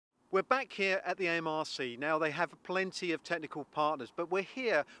We're back here at the Amrc. Now they have plenty of technical partners, but we're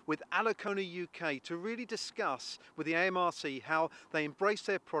here with Alicona UK to really discuss with the Amrc how they embrace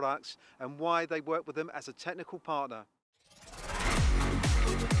their products and why they work with them as a technical partner.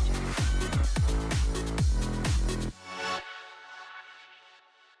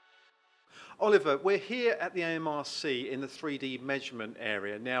 Oliver, we're here at the Amrc in the 3D measurement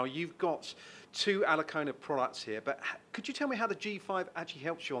area. Now you've got two Alicona products here, but could you tell me how the G5 actually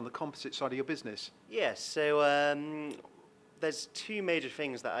helps you on the composite side of your business? Yes, so there's two major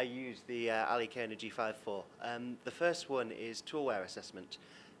things that I use the Alicona G5 for. The first one is tool wear assessment.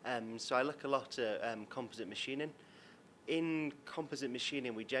 So I look a lot at composite machining. In composite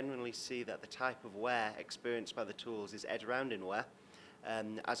machining, we generally see that the type of wear experienced by the tools is edge rounding wear,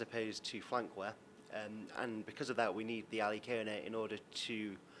 as opposed to flank wear. And because of that, we need the Alicona in order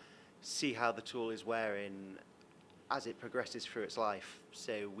to see how the tool is wearing as it progresses through its life.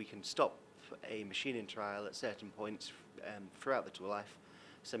 So we can stop a machining trial at certain points throughout the tool life.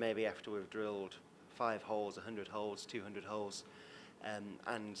 So maybe after we've drilled 5 holes, 100 holes, 200 holes,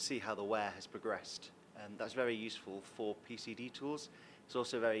 and see how the wear has progressed. That's very useful for PCD tools. It's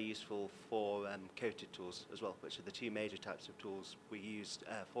also very useful for coated tools as well, which are the two major types of tools we use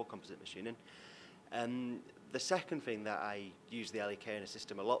for composite machining. The second thing that I use the Alicona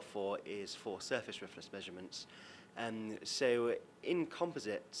system a lot for is for surface roughness measurements. So in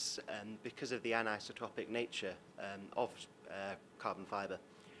composites, because of the anisotropic nature of carbon fibre,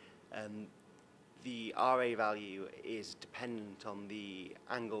 the RA value is dependent on the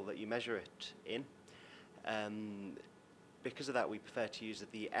angle that you measure it in. Because of that, we prefer to use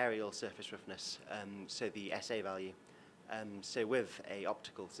the aerial surface roughness, so the SA value. So with a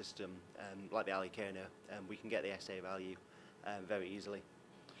optical system like the Alicona, we can get the SA value very easily.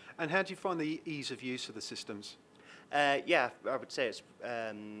 And how do you find the ease of use of the systems? Yeah, I would say it's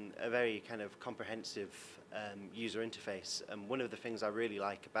a very kind of comprehensive user interface. And one of the things I really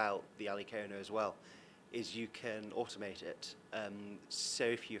like about the Alicona as well is you can automate it. So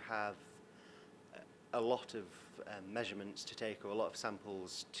if you have a lot of measurements to take or a lot of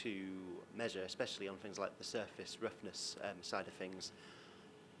samples to measure, especially on things like the surface roughness side of things,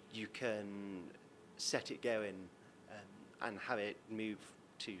 you can set it going and have it move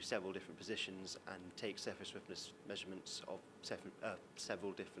to several different positions and take surface roughness measurements of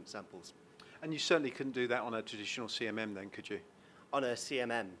several different samples. And you certainly couldn't do that on a traditional CMM then, could you? On a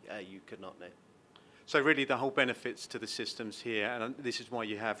CMM, you could not, no. So really the whole benefits to the systems here, and this is why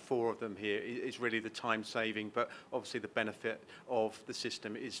you have 4 of them here, is really the time saving, but obviously the benefit of the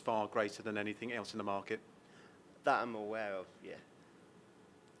system is far greater than anything else in the market. That I'm aware of, yeah.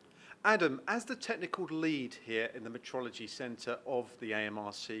 Adam, as the technical lead here in the Metrology Centre of the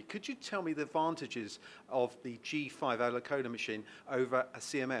Amrc, could you tell me the advantages of the G5 Alicona machine over a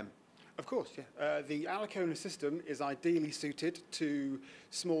CMM? Of course, yeah. The Alicona system is ideally suited to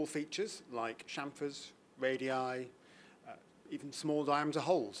small features like chamfers, radii, even small diameter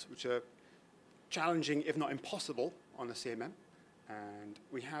holes, which are challenging, if not impossible, on a CMM. And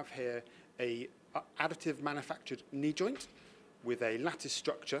we have here a additive manufactured knee joint with a lattice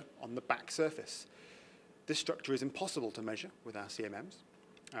structure on the back surface. This structure is impossible to measure with our CMMs.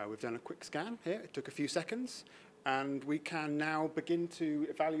 We've done a quick scan here. It took a few seconds, and we can now begin to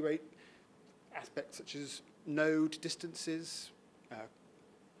evaluate aspects such as node distances,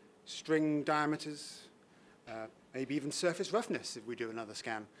 string diameters, maybe even surface roughness if we do another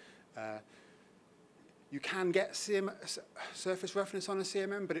scan. You can get surface roughness on a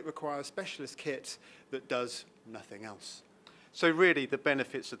CMM, but it requires specialist kit that does nothing else. So really the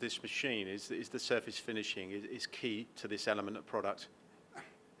benefits of this machine is the surface finishing is key to this element of product.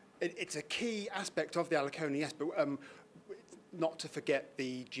 It's a key aspect of the Alicona, yes, but not to forget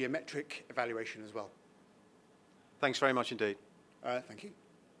the geometric evaluation as well. Thanks very much indeed. Thank you.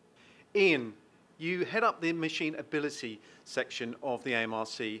 Ian, you head up the machine ability section of the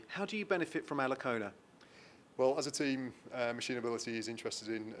Amrc. How do you benefit from Alicona? Well, as a team, machine ability is interested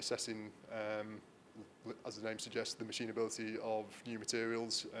in assessing, as the name suggests, the machine ability of new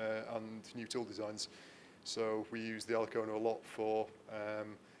materials and new tool designs. So we use the Alicona a lot for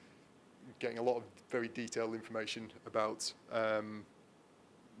getting a lot of very detailed information about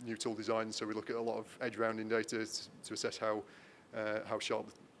new tool designs. So we look at a lot of edge rounding data to assess how sharp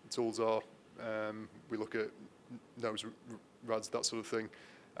the tools are. We look at nose rads, that sort of thing.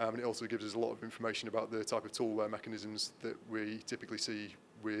 And it also gives us a lot of information about the type of tool wear mechanisms that we typically see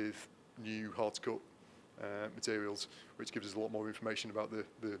with new hard-to-cut materials, which gives us a lot more information about the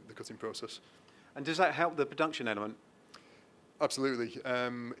cutting process. And does that help the production element? Absolutely.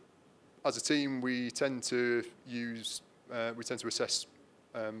 As a team, we tend to assess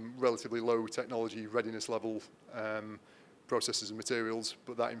relatively low technology readiness level processes and materials,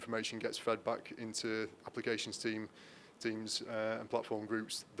 but that information gets fed back into applications teams and platform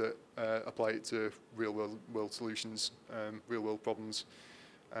groups that apply it to real world solutions, real world problems,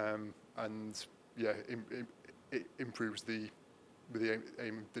 and yeah, it improves with the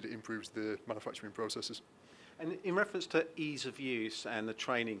aim that it improves the manufacturing processes. And in reference to ease of use and the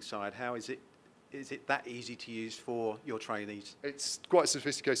training side, how is it that easy to use for your trainees? It's quite a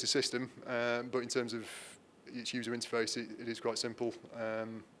sophisticated system, but in terms of its user interface, it is quite simple.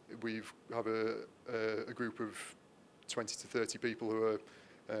 We have a group of 20 to 30 people who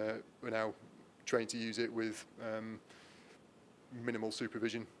are now trained to use it with minimal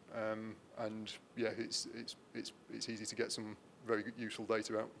supervision, and yeah, it's easy to get some very useful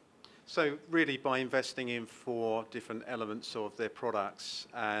data out. So really, by investing in 4 different elements of their products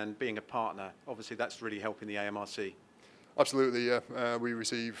and being a partner, obviously that's really helping the AMRC. Absolutely, yeah. We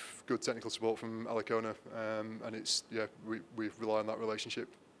receive good technical support from Alicona, and it's we rely on that relationship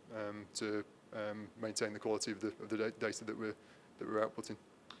to maintain the quality of the data that we're outputting.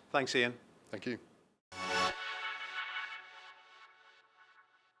 Thanks, Ian. Thank you.